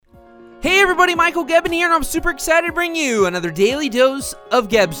Hey everybody, Michael Gebbs here, and I'm super excited to bring you another daily dose of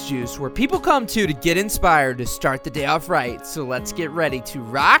Gebbs juice, where people come to get inspired to start the day off right. So let's get ready to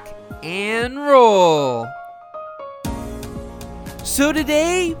rock and roll. So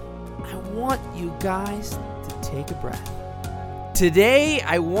today, I want you guys to take a breath. Today,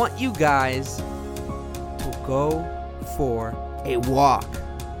 I want you guys to go for a walk.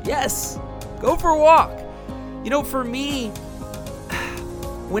 Yes, go for a walk. You know, for me,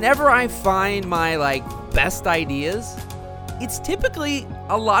 whenever I find my best ideas, it's typically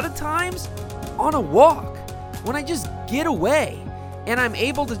a lot of times on a walk, when I just get away and I'm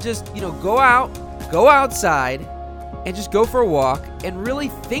able to just, go outside and just go for a walk and really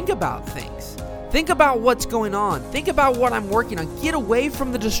think about things. Think about what's going on. Think about what I'm working on. Get away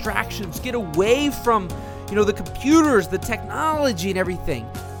from the distractions. Get away from, the computers, the technology and everything.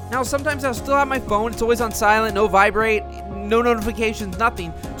 Now, sometimes I'll still have my phone. It's always on silent, no vibrate, no notifications,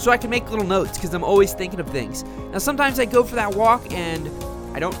 nothing. So I can make little notes because I'm always thinking of things. Now, sometimes I go for that walk and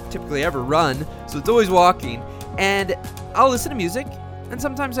I don't typically ever run, so it's always walking. And I'll listen to music, and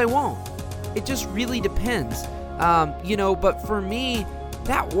sometimes I won't. It just really depends. But for me,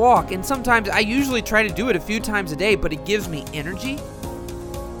 that walk, and sometimes I usually try to do it a few times a day, but it gives me energy.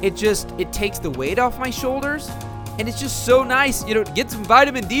 It takes the weight off my shoulders. And it's just so nice, to get some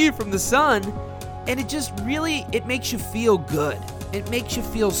vitamin D from the sun. And it makes you feel good. It makes you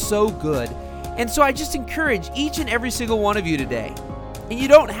feel so good. And so I just encourage each and every single one of you today. And you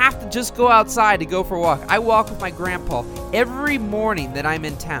don't have to just go outside to go for a walk. I walk with my grandpa every morning that I'm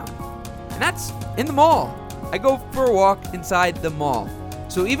in town. And that's in the mall. I go for a walk inside the mall.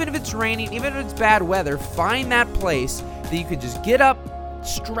 So even if it's raining, even if it's bad weather, find that place that you can just get up,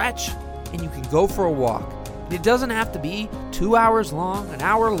 stretch, and you can go for a walk. It doesn't have to be 2 hours long, an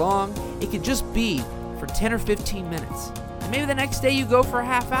hour long. It could just be for 10 or 15 minutes. And maybe the next day you go for a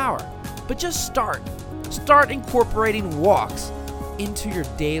half hour. But just start. Start incorporating walks into your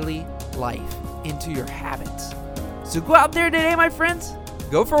daily life, into your habits. So go out there today, my friends.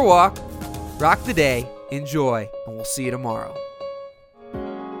 Go for a walk. Rock the day. Enjoy. And we'll see you tomorrow.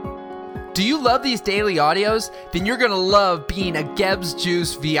 Do you love these daily audios? Then you're going to love being a Gebbs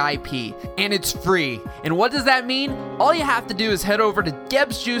Juice VIP, and it's free. And what does that mean? All you have to do is head over to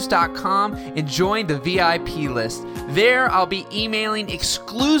gebbsjuice.com and join the VIP list. There, I'll be emailing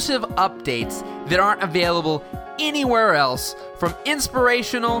exclusive updates that aren't available anywhere else. From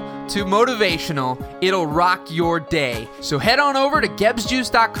inspirational to motivational, it'll rock your day. So head on over to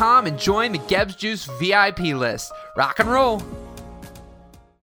gebbsjuice.com and join the Gebbs Juice VIP list. Rock and roll.